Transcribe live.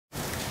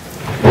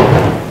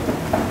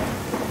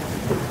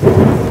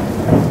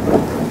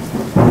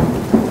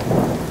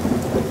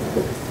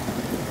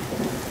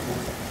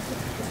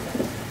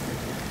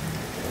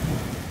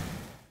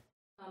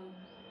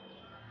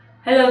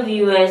Hello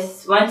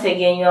viewers, once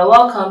again you are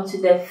welcome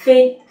to the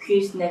Faith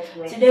Cruise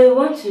Network. Today we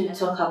want to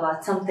talk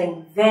about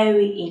something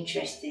very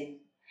interesting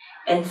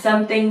and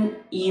something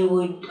you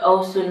would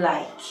also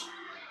like.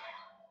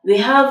 We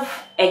have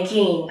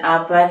again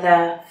our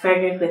brother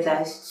Frederick with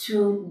us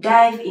to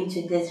dive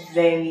into this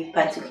very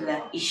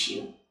particular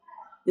issue.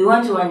 We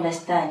want to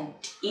understand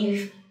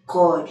if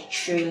God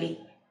truly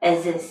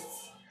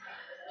exists.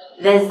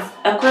 There's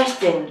a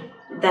question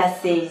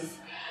that says,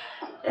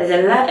 is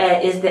the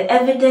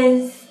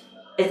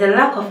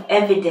lack of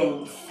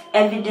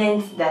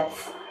evidence that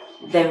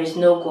there is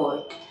no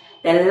God?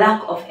 The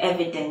lack of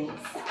evidence,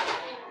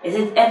 is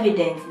it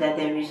evidence that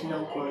there is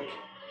no God?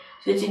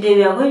 So today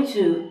we are going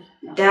to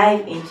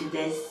dive into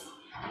this.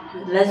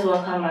 Let's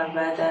welcome my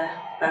brother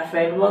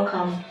Fred.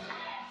 Welcome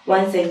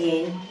once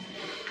again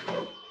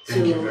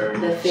to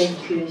the Faith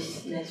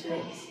Cruise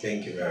Network.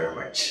 Thank you very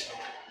much.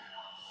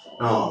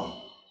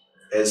 Now,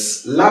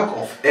 it's lack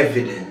of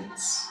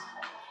evidence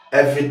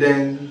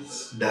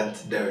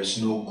that there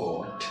is no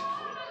God.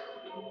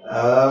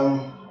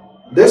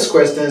 This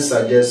question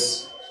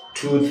suggests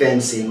two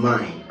things in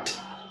mind.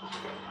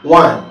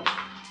 One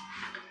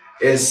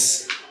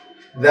is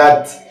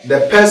that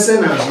the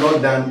person has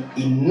not done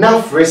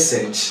enough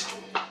research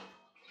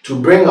to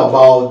bring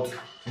about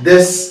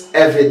this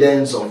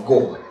evidence of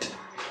God,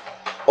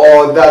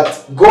 or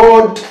that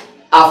God,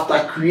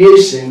 after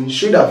creation,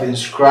 should have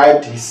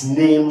inscribed his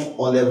name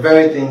on the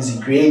very things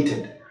he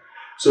created.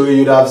 So you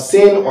would have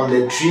seen on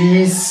the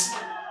trees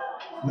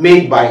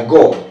made by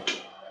God,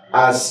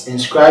 as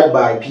inscribed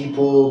by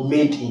people,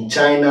 made in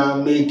China,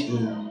 made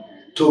in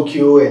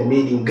Tokyo, and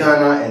made in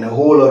Ghana, and a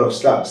whole lot of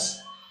stuff.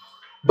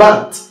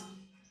 But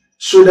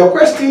should the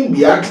question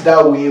be asked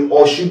that way,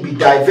 or should be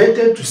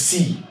diverted to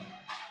see,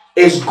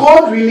 is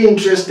God really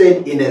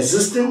interested in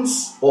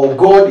existence, or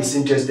God is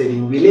interested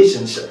in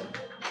relationship?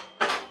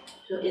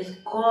 So is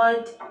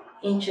God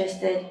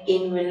interested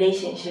in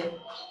relationship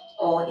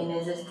or in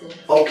existence?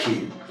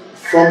 Okay,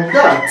 from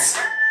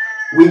that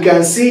we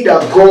can see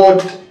that God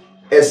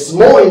is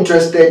more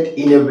interested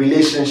in a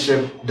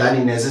relationship than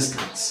in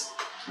existence.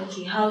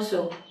 Okay, how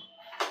so?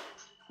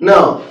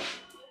 Now,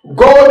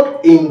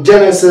 God in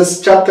Genesis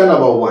chapter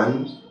number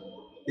 1,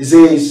 it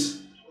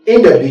says,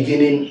 in the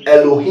beginning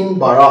Elohim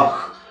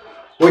Barach,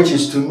 which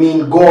is to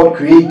mean God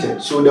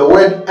created. So the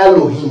word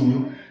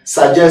Elohim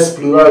suggests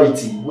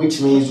plurality,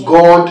 which means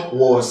God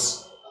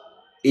was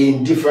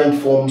in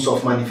different forms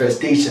of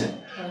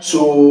manifestation.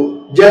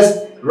 So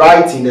just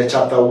right in the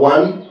chapter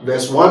 1,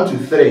 verse 1 to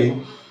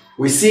 3,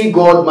 we see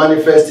God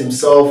manifest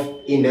himself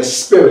in the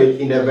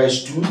spirit in the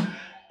verse 2,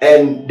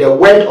 and the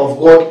word of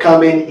God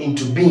coming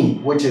into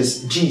being, which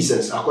is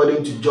Jesus,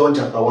 according to John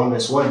chapter 1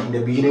 verse 1. In the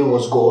beginning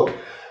was God,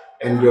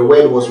 and the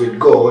word was with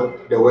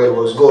God, the word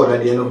was God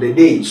at the end of the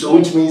day. So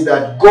which means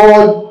that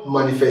God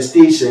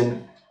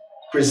manifestation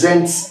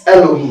presents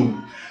Elohim.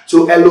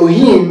 So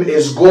Elohim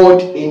is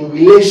God in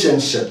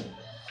relationship.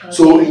 Okay.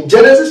 So in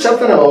Genesis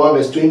chapter number 1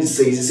 verse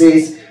 26, it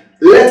says,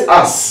 let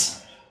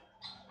us.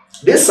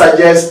 This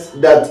suggests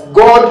that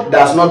God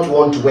does not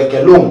want to work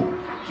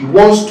alone. He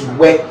wants to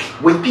work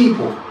with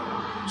people.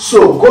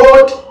 So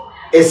God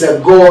is a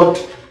God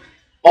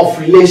of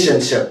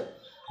relationship.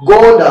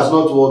 God does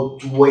not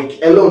want to work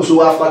alone.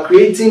 So after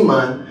creating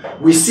man,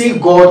 we see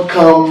God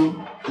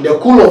come in the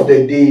cool of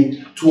the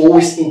day to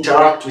always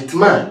interact with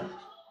man.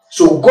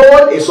 So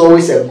God is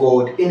always a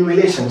God in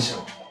relationship.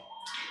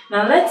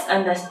 Now let's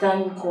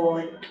understand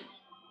God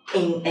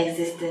in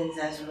existence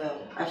as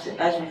well,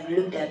 as we've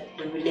looked at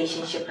the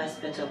relationship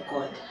aspect of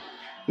God.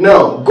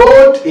 Now,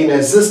 God in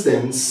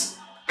existence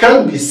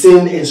can be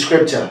seen in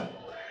scripture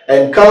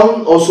and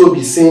can also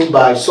be seen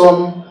by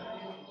some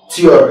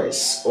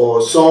theorists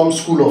or some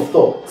school of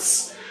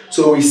thoughts.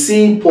 So we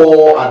see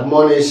Paul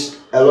admonish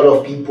a lot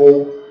of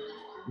people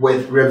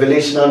with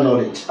revelational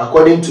knowledge,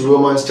 according to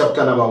Romans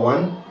chapter number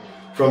 1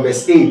 from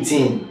verse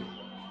 18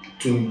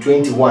 to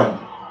 21.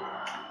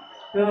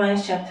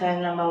 Romans chapter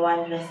number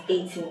 1 verse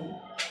 18.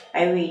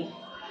 I read,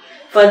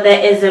 for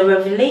there is a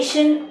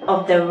revelation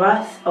of the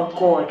wrath of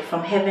God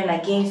from heaven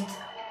against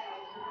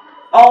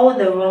all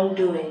the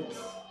wrongdoings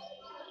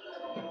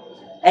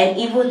and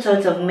evil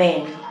thoughts of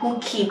men who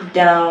keep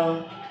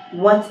down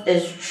what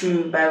is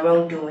true by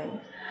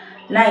wrongdoing.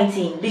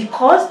 19.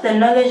 Because the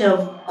knowledge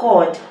of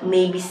God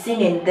may be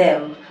seen in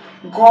them,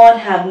 God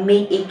have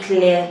made it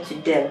clear to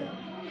them.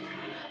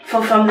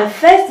 For from the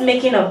first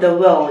making of the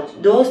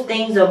world, those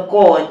things of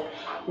God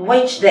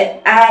which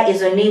the eye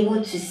is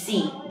unable to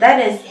see, that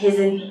is his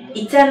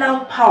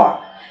eternal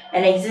power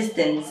and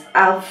existence,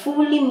 are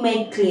fully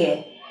made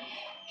clear,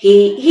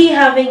 he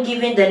having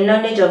given the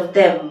knowledge of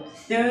them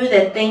through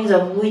the things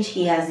of which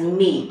he has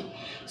made,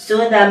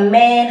 so that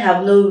men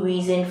have no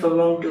reason for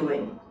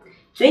wrongdoing.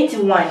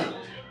 21.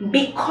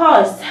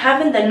 Because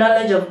having the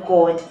knowledge of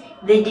God,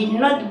 they did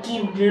not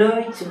give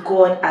glory to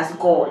God as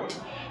God,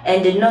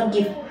 and did not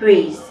give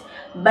praise,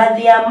 but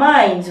their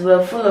minds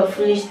were full of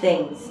foolish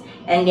things,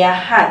 and their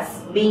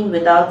hearts, being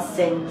without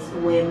sins,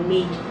 were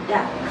made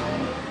dark.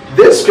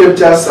 This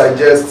scripture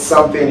suggests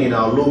something in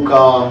our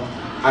local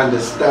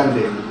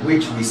understanding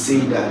which we say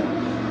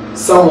that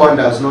someone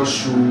does not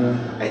show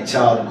a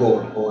child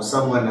God, or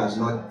someone does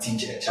not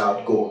teach a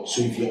child God.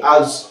 So if you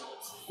ask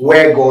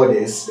where God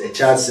is, the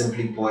child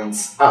simply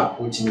points up,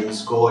 which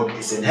means God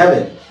is in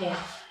heaven. Yeah.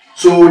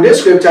 So this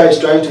scripture is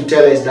trying to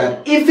tell us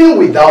that even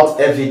without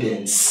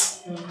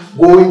evidence,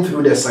 going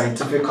through the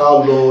scientific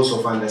laws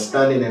of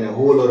understanding and a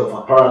whole lot of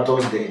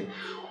apparatus there,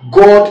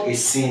 God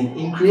is seen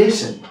in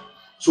creation.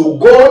 So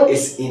God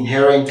is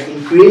inherent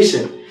in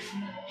creation.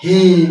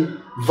 He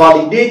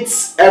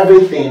validates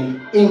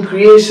everything in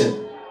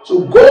creation.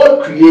 So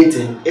God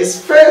creating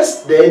is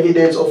first the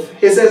evidence of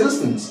his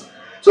existence.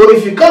 So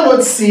if you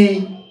cannot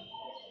see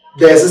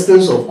the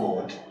existence of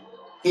God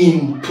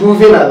in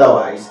proving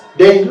otherwise,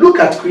 then look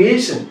at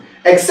creation.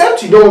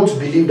 Except you don't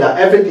believe that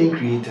everything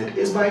created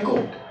is by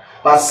God.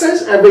 But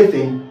since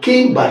everything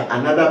came by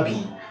another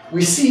being,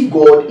 we see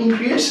God in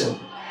creation.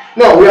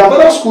 Now, we have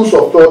other schools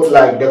of thought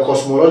like the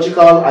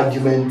cosmological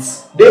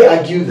arguments. They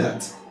argue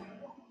that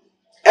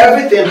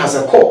everything has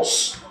a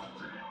cause.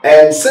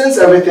 And since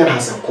everything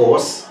has a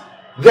cause,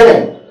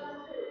 then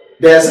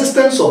the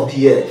existence of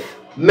the earth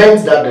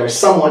meant that there is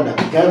someone that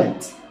began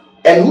it.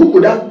 And who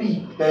could that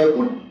be?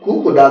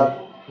 Who could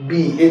that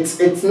be?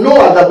 It's no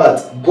other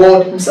but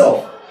God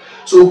himself.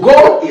 So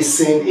God is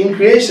seen in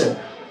creation.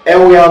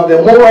 And we have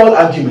the moral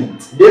argument.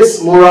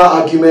 This moral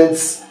argument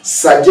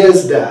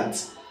suggests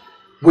that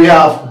we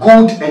have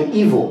good and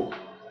evil.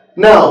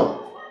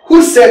 Now,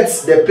 who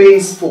sets the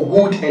pace for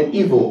good and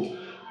evil?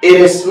 It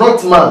is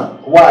not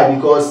man. Why?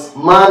 Because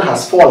man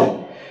has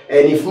fallen.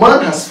 And if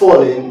man has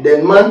fallen,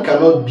 then man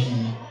cannot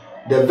be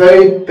the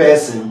very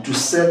person to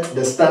set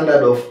the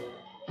standard of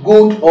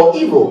good or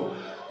evil.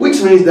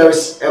 Which means there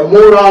is a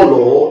moral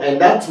law,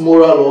 and that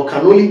moral law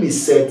can only be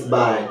set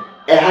by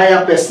a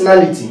higher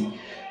personality.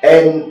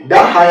 And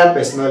that higher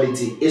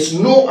personality is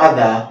no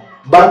other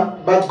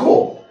but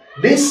God.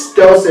 This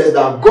tells us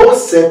that God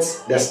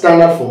sets the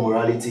standard for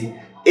morality.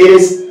 It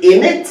is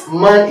in it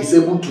man is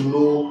able to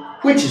know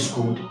which is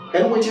good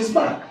and which is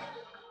bad.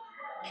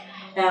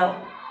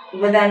 Now,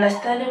 with the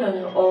understanding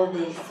of all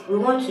this, we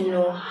want to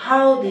know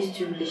how these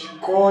two relations,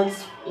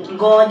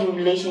 God in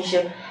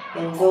relationship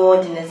and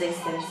God in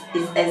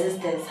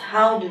existence,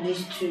 how do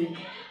these two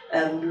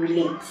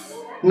relate?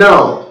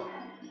 Now,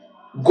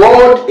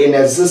 God in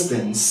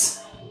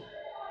existence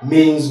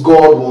means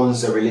God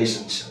wants a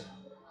relationship.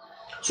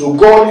 So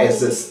God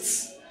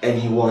exists and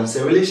he wants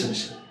a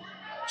relationship.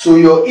 So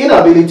your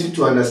inability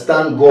to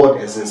understand God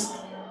exists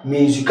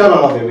means you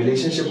cannot have a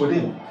relationship with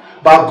him.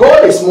 But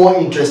God is more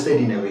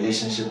interested in a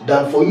relationship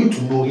than for you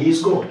to know he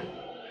is God.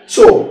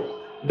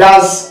 So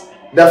does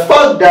the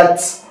fact that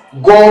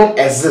God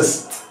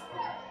exists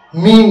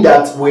mean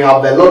that we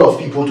have a lot of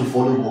people to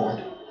follow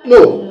God?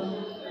 No.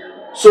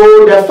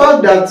 So the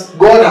fact that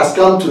God has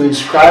come to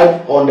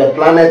inscribe on the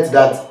planet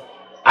that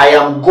I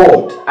am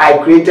God, I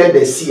created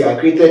the sea, I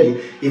created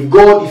it. If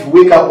you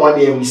wake up one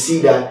day and we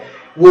see that,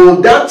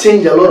 will that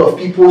change a lot of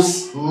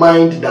people's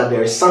mind that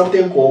there is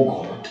something called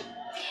God?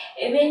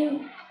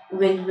 Even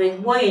with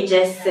what you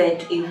just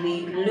said, if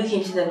we look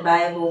into the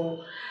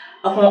Bible,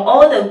 upon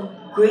all the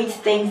great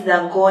things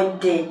that God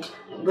did,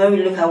 when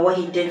we look at what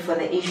he did for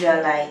the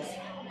Israelites,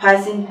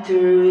 passing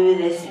through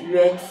this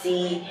Red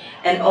Sea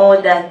and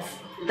all that,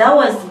 that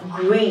was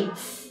great.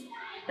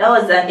 That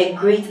was a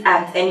great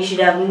act, and it should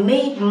have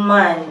made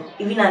man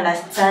even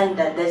understand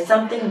that there's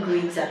something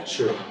greater.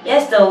 Sure.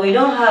 Yes, though, we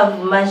don't have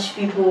much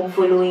people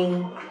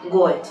following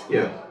God.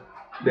 Yeah.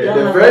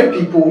 The very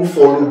people who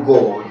follow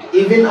God,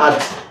 even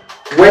at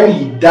when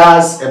he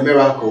does a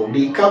miracle,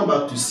 they come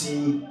back to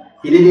see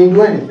he didn't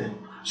do anything.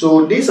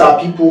 So these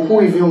are people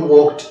who even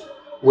walked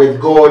with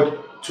God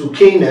to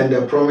Canaan,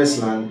 the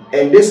promised land,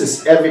 and this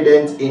is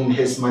evident in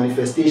his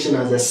manifestation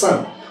as the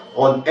Son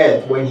on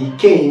earth. When he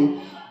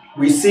came,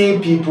 we see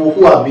people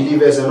who are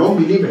believers and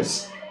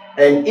unbelievers.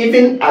 And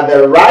even at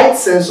the right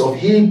sense of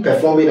him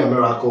performing a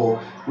miracle,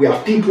 we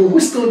have people who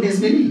still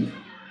disbelieve.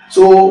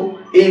 So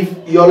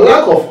if your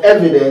lack of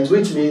evidence,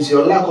 which means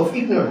your lack of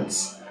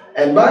ignorance,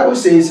 and Bible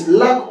says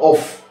lack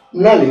of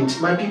knowledge,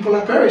 my people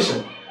are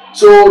perishing.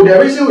 So the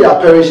reason we are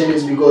perishing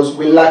is because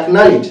we lack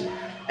knowledge.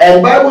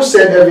 And Bible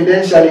said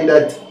evidentially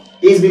that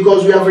it's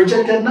because we have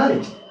rejected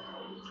knowledge.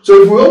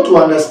 So if we want to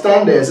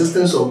understand the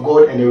existence of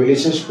God and the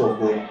relationship of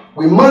God,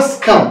 we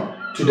must come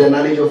to the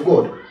knowledge of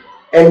God.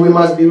 And we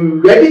must be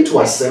ready to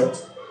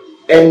accept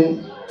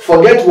and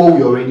forget what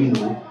we already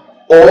know,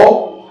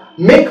 or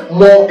make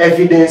more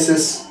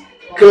evidences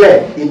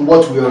clear in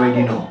what we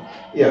already know.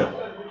 Yeah.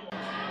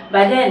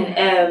 But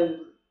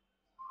then,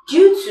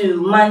 due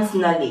to man's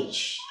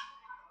knowledge,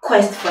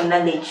 quest for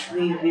knowledge,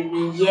 we've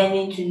been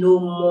yearning to know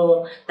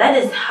more. That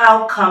is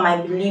how come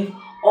I believe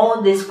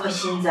all these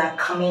questions are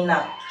coming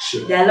up.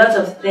 Sure. There are lots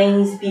of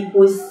things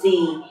people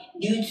say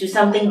due to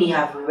something they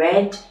have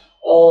read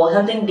or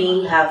something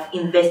they have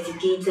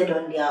investigated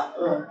on their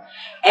own.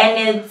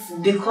 And it's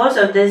because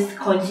of this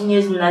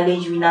continuous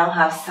knowledge we now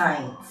have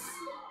science.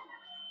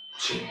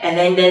 Sure. And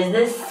then there's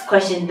this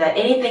question that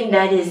anything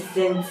that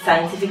isn't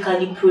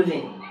scientifically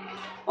proven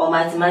or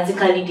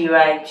mathematically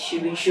derived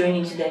should be thrown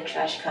into the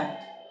trash can.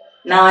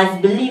 Now,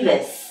 as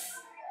believers,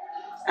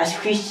 as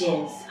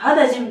Christians, how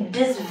does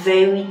this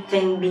very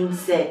thing being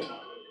said,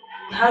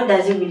 how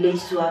does it relate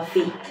to our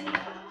faith?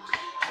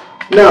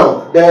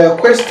 Now, the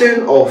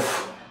question of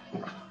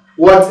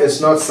what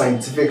is not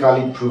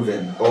scientifically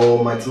proven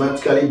or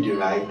mathematically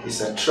derived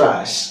is a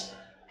trash.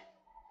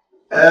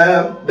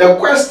 The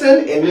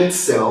question in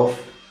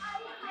itself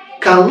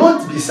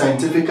cannot be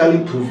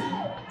scientifically proven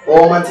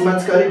or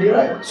mathematically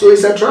derived. So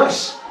it's a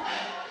trash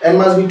and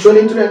must be thrown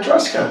into the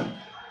trash can,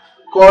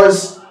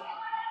 because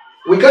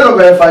we cannot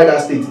verify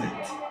that statement.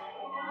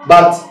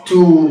 But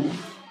to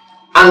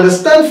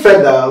understand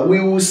further, we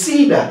will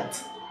see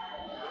that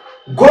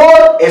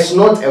God is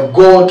not a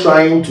God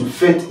trying to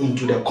fit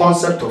into the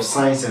concept of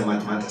science and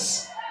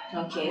mathematics.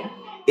 Okay.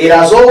 It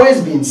has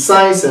always been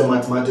science and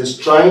mathematics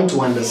trying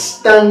to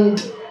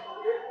understand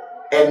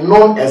a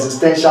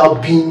non-existential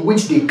being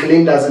which they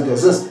claim doesn't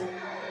exist.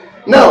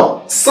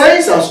 Now,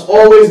 science has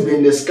always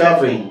been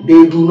discovering.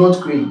 They do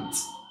not create.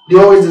 They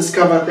always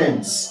discover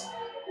things.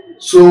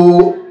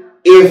 So,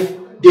 if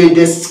they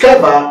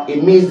discover,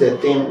 it means the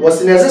thing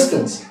was in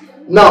existence.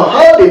 Now,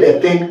 how did the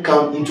thing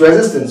come into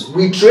existence?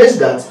 We trace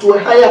that to a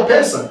higher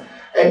person.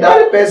 And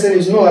that person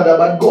is no other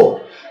but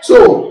God.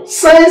 So,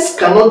 science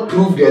cannot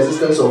prove the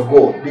existence of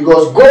God,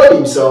 because God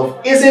himself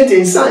isn't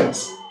in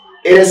science.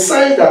 It is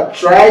science that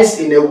tries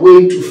in a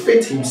way to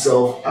fit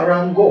himself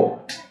around God.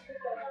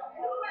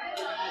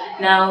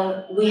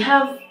 Now, we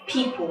have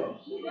people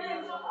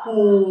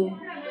who,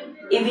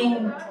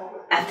 even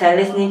after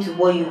listening to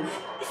what you've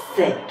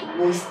said,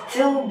 will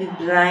still be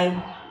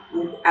blind,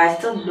 are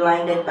still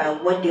blinded by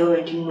what they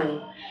already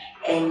know.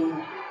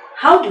 And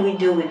how do we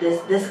deal with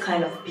this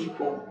kind of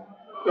people?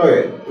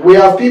 Okay, we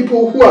have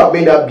people who have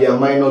made up their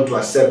mind not to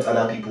accept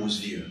other people's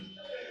view.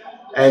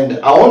 And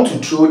I want to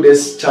throw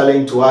this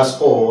challenge to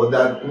us all,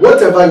 that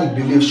whatever you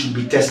believe should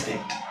be tested.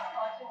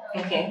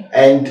 Okay.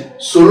 And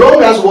so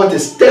long as what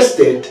is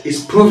tested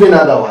is proven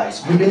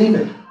otherwise, we believe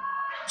it.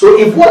 So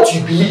if what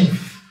you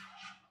believe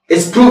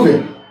is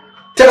proven,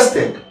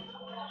 tested,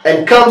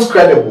 and comes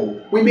credible,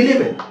 we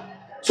believe it.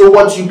 So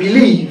what you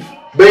believe,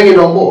 bring it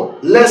on board.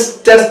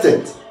 Let's test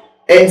it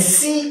and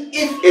see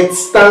if it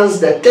stands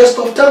the test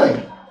of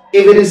time.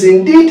 If it is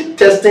indeed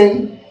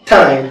testing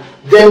time,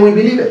 then we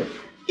believe it.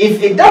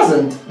 If it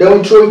doesn't, then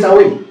we throw it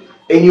away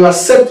and you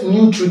accept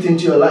new truth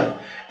into your life.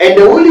 And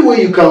the only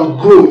way you can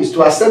grow is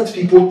to accept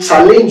people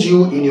challenge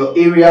you in your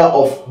area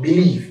of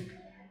belief.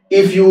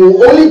 If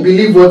you only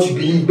believe what you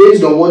believe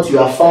based on what you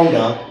have found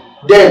out,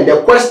 then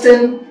the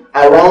question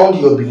around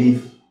your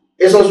belief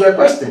is also a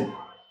question.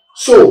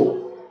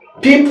 So,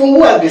 people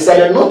who have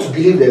decided not to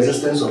believe the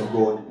existence of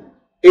God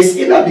is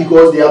either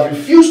because they have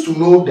refused to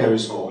know there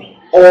is God,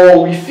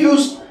 or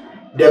refused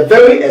the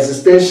very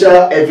existential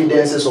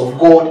evidences of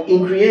God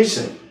in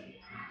creation.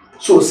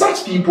 So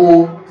such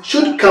people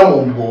should come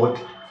on board,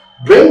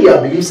 bring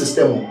their belief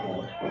system on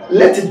board,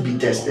 let it be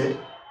tested,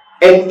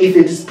 and if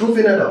it is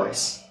proven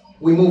otherwise,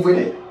 we move with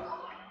it.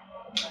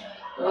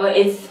 Well,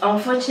 it's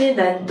unfortunate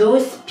that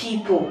those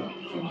people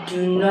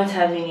do not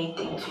have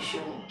anything to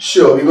show.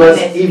 Sure, because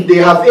if they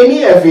have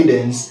any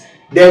evidence,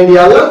 then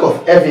their lack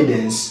of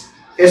evidence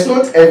is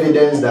not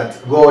evidence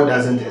that God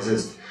doesn't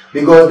exist.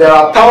 Because there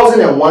are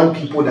 1,001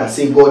 people that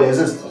say God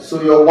exists.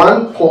 So your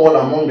one call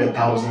among the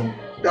 1,000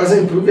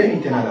 doesn't prove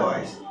anything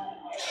otherwise.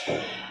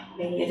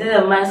 It is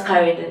a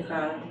masquerade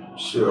crown.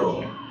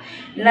 Sure.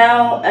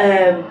 Now,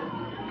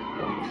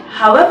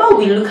 however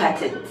we look at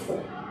it,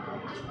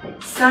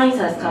 science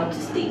has come to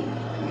stay.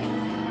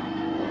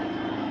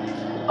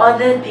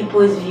 Other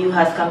people's view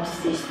has come to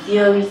stay.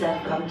 Theories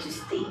have come to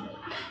stay.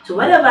 So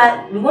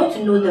whatever, we want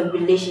to know the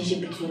relationship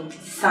between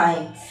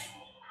science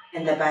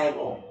and the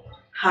Bible.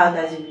 How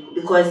does it?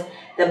 Because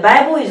the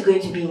Bible is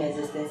going to be in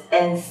existence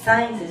and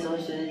science is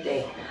also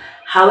there.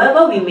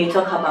 However we may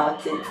talk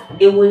about it,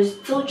 it will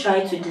still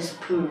try to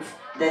disprove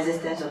the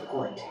existence of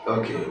God.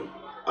 Okay.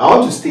 I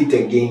want to state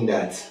again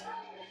that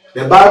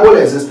the Bible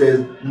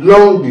existed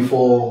long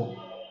before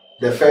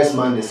the first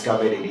man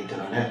discovered anything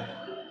on earth.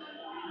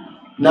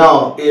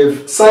 Now,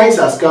 if science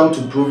has come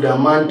to prove that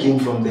man came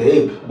from the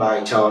ape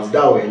by Charles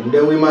Darwin,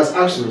 then we must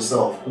ask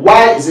yourself,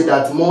 why is it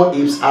that more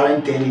apes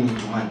aren't turning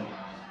into man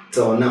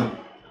till now?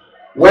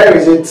 Where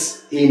is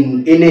it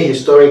in any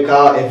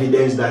historical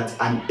evidence that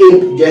an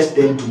ape just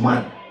turned to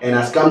man and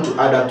has come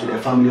to add up to the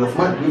family of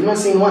man? We've not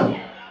seen one.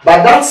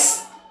 But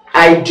that's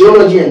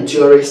ideology and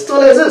theory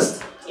still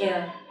exist.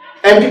 Yeah.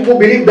 And people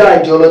believe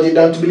that ideology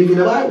than to believe in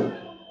the Bible.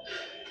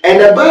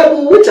 And the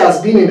Bible, which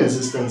has been in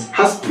existence,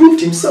 has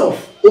proved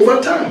himself over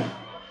time.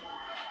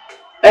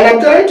 And I'm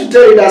trying to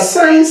tell you that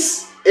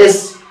science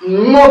is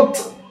not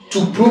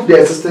to prove the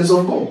existence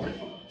of God.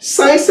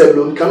 Science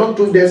alone cannot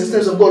prove the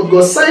existence of God,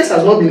 because science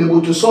has not been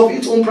able to solve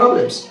its own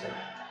problems.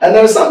 And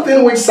there is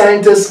something which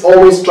scientists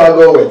always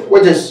struggle with,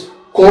 which is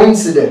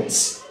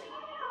coincidence.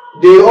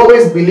 They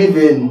always believe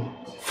in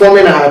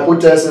forming a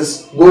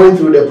hypothesis, going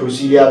through the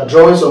procedure,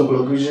 drawing some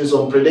conclusions,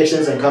 some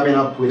predictions, and coming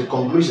up with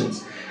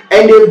conclusions.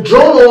 And they've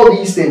drawn all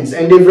these things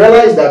and they've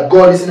realized that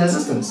God is in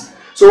existence.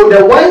 So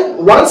the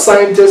one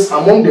scientist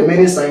among the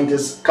many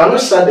scientists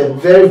cannot shut the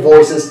very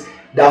voices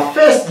that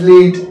first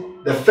laid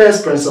the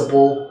first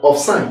principle of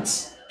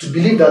science, to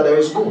believe that there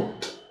is God.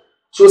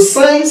 So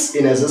science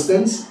in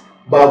existence,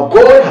 but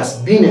God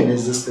has been in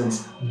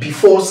existence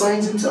before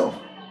science himself.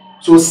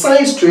 So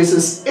science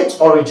traces its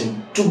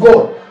origin to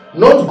God,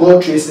 not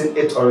God tracing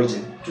its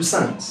origin to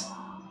science.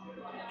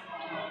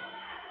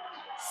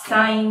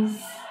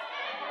 Science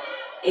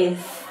is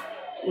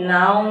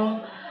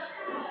now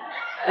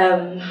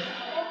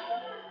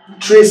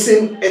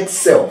tracing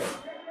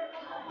itself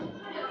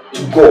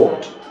to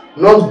God,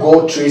 not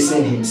God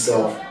tracing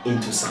himself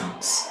into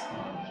science.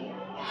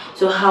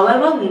 So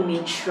however we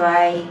may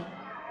try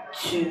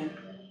to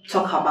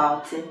talk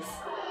about it,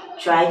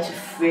 try to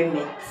frame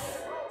it,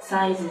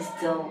 science is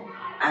still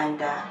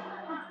under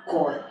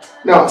God.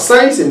 Now,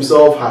 science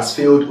himself has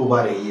failed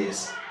over the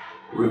years.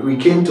 We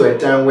came to a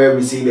time where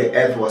we say the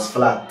earth was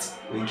flat.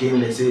 We came,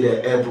 they say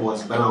the earth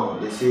was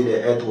round. They say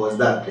the earth was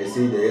that. They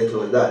say the earth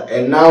was that.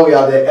 And now we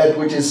have the earth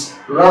which is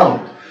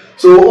round.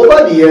 So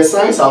over the years,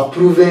 science have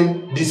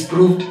proven,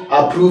 disproved,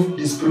 approved,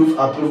 disproved,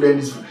 approved, and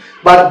disproved.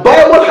 But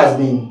Bible has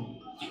been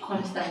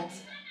constant.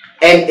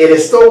 And it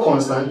is still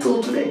constant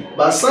till today.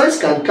 But science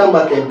can come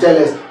back and tell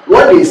us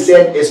what they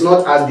said is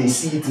not as they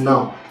see it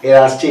now. It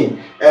has changed.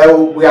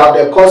 We have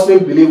the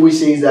cosmic belief which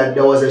says that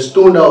there was a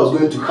stone that was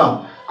going to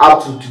come.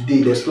 Up to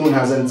today, the stone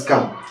hasn't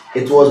come.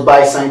 It was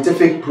by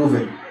scientific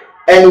proving.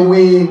 And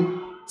we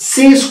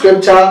see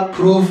scripture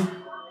prove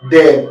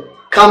the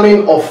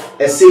coming of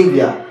a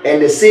savior.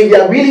 And the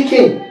savior really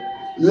came.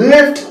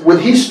 Lived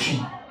with history.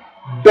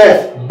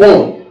 Birth,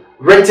 born,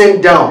 written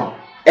down,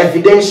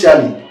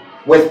 evidentially,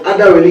 with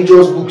other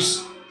religious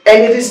books.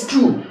 And it is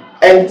true.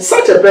 And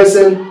such a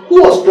person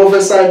who was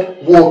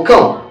prophesied will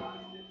come,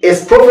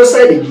 is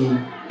prophesied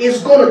again,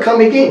 is going to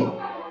come again.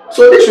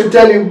 So this should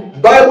tell you,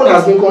 Bible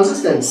has been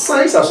consistent.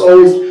 Science has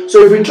always...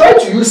 So if we try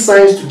to use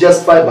science to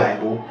justify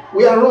Bible,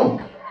 we are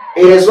wrong.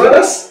 It is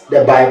rather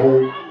the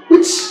Bible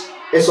which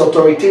is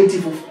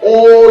authoritative of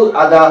all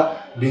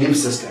other belief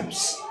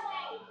systems.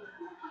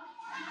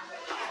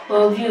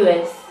 Well,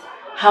 viewers,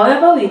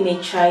 however we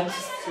may try to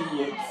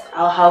see it,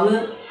 or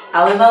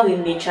however we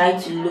may try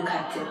to look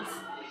at it,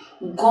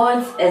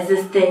 God's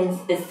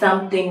existence is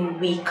something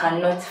we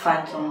cannot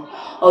fathom,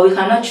 or we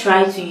cannot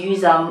try to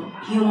use our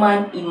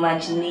human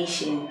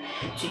imagination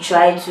to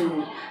try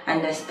to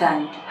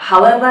understand.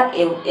 However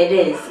it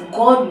is,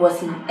 God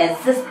was in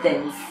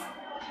existence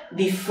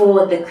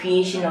before the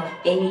creation of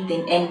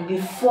anything and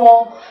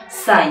before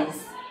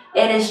science.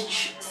 It is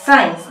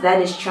science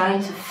that is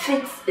trying to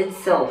fit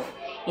itself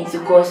into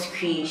God's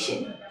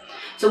creation.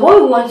 So what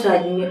we want to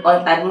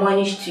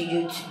admonish to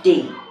you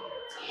today,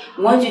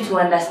 we want you to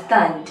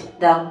understand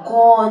that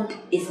God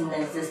is in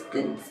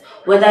existence.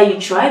 Whether you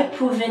try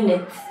proving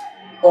it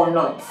or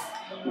not,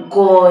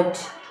 God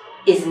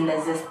is in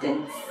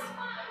existence.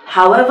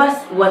 However,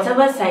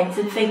 whatever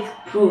scientific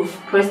proof,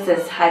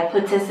 process,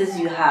 hypothesis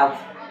you have,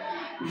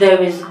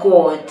 there is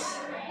God.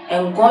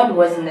 And God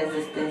was in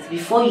existence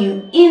before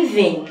you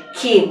even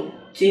came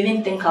to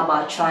even think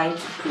about trying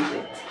to prove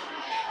it.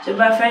 So,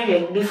 Brother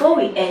Frederick, before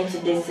we end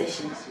today's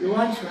sessions, we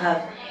want to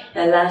have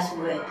a last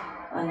word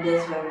on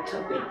this very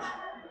topic.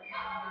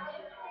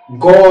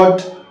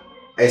 God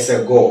is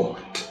a God,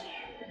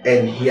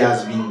 and he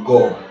has been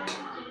God.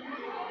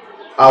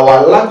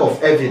 Our lack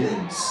of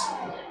evidence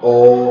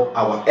or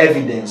our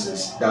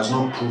evidences does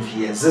not prove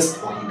he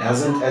exists or he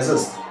doesn't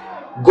exist.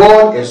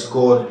 God is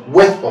God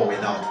with or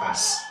without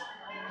us.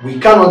 We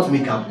cannot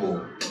make up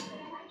God.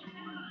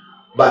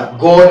 But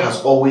God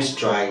has always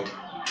tried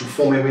to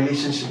form a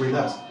relationship with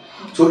us.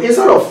 So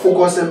instead of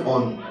focusing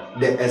on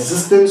the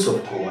existence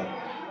of God,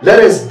 let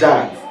us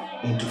dive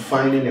into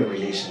finding a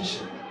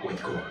relationship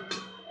with God.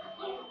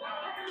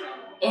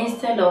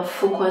 Instead of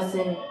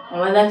focusing on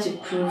whether to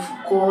prove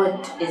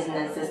God is in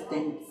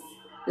existence,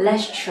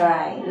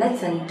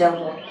 let's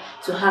endeavor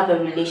to have a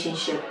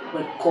relationship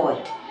with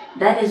God.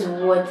 That is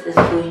what is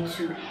going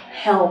to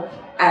help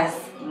us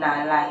in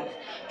our life.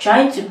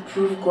 Trying to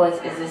prove God's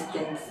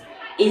existence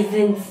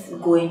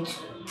isn't going to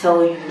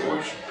tell you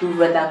or prove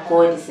whether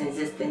God is in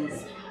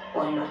existence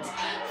or not.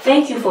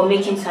 Thank you for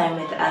making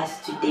time with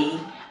us today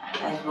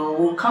as well.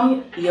 We'll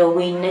come your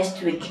way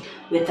next week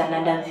with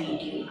another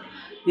video.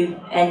 We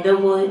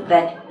endeavor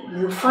that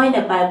you find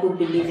a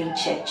Bible-believing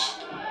church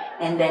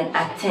and then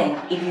attend.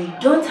 If you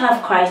don't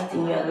have Christ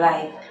in your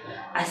life,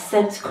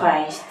 accept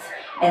Christ,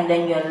 and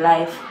then your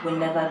life will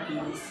never be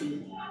the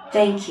same.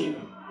 Thank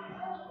you.